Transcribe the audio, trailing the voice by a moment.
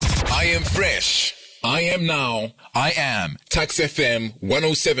am fresh. I am now. I am Tuks FM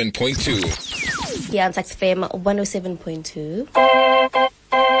 107.2. Yeah, on Tuks FM 107.2.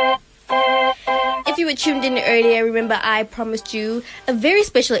 If you were tuned in earlier, remember I promised you a very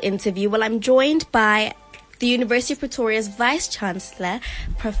special interview. Well, I'm joined by the University of Pretoria's Vice-Chancellor,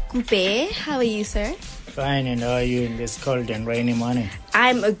 Prof. Kupe. How are you, sir? Fine, and how are you in this cold and rainy morning?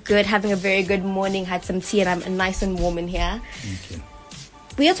 I'm good, having a very good morning. Had some tea and I'm nice and warm in here. Thank you.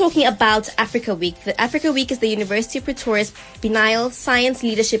 We are talking about Africa Week. The Africa Week is the University of Pretoria's biennial science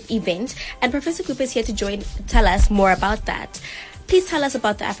leadership event, and Professor Kupe is here to tell us more about that. Please tell us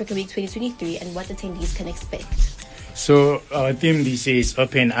about the Africa Week 2023 and what attendees can expect. So our theme this year is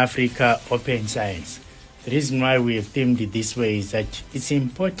Open Africa, Open Science. The reason why we have themed it this way is that it's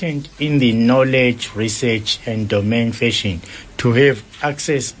important in the knowledge, research, and domain fashion to have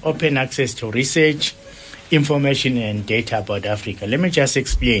open access to research, information, and data about Africa. Let me just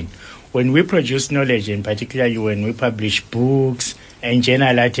explain. When we produce knowledge, and particularly when we publish books and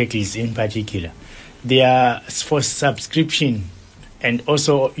journal articles in particular, they are for subscription, and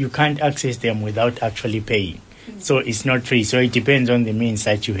also you can't access them without actually paying. So it's not free. So it depends on the means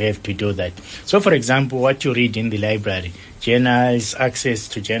that you have to do that. So, for example, what you read in the library, journals, access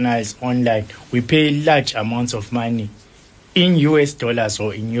to journals online, we pay large amounts of money in US dollars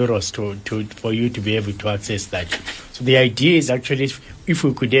or in euros for you to be able to access that. So the idea is actually if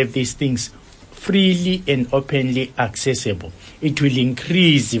we could have these things freely and openly accessible, it will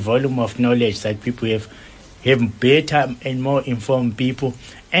increase the volume of knowledge that people have better and more informed people.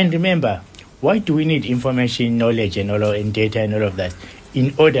 And remember, why do we need information, knowledge, and data and all of that?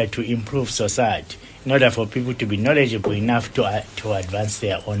 In order to improve society, in order for people to be knowledgeable enough to advance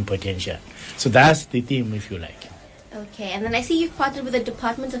their own potential. So that's the theme, if you like. Okay, and then I see you've partnered with the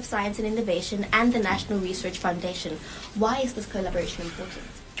Department of Science and Innovation and the National Research Foundation. Why is this collaboration important?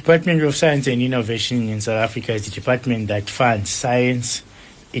 Department of Science and Innovation in South Africa is the department that funds science.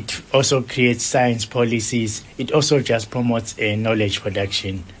 It also creates science policies. It also just promotes knowledge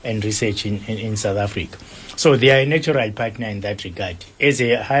production and research in South Africa. So they are a natural partner in that regard. As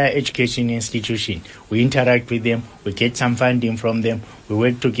a higher education institution, we interact with them, we get some funding from them, we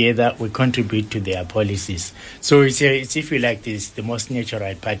work together, we contribute to their policies. So it's if you like, this the most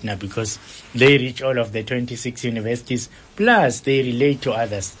natural partner because they reach all of the 26 universities, plus they relate to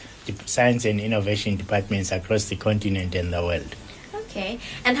others, the science and innovation departments across the continent and the world. Okay,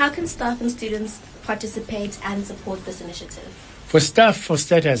 and how can staff and students participate and support this initiative? For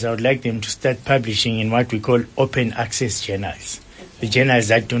starters, I would like them to start publishing in what we call open access journals. Okay. The journals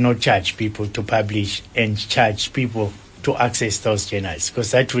that do not charge people to publish and charge people to access those journals,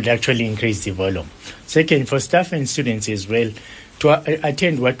 because that would actually increase the volume. Second, for staff and students as well, to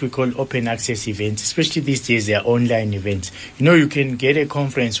attend what we call open access events, especially these days, they are online events. You know, you can get a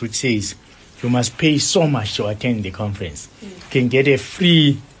conference which says you must pay so much to attend the conference. You can get a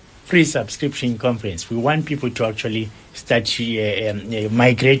free subscription conference. We want people to actually start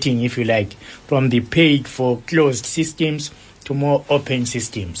migrating, if you like, from the paid for closed systems to more open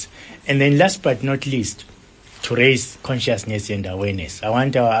systems. And then last but not least, to raise consciousness and awareness. I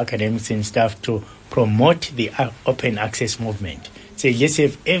want our academics and staff to promote the open access movement. Say, let's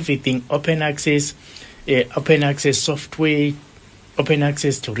have everything open access software, open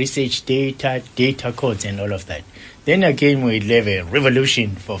access to research data codes and all of that. Then again, we'll have a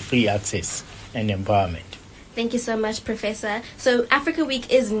revolution for free access and empowerment. Thank you so much, Professor. So Africa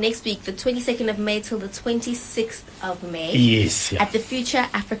Week is next week, the 22nd of May till the 26th of May. Yes. Yeah. At the Future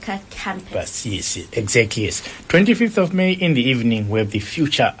Africa campus. Yes, exactly, yes. 25th of May in the evening, we have the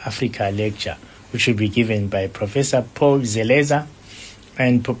Future Africa lecture, which will be given by Professor Paul Zeleza.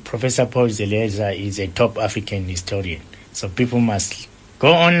 And Professor Paul Zeleza is a top African historian. So people must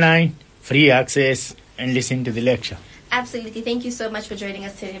go online, free access, and listen to the lecture. Absolutely. Thank you so much for joining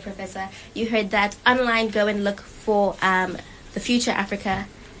us today, Professor. You heard that. Online, go and look for the Future Africa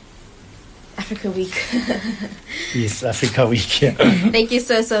Week. Yes, Africa Week. Yeah. Thank you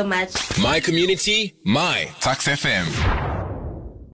so much. My community, my Tuks FM.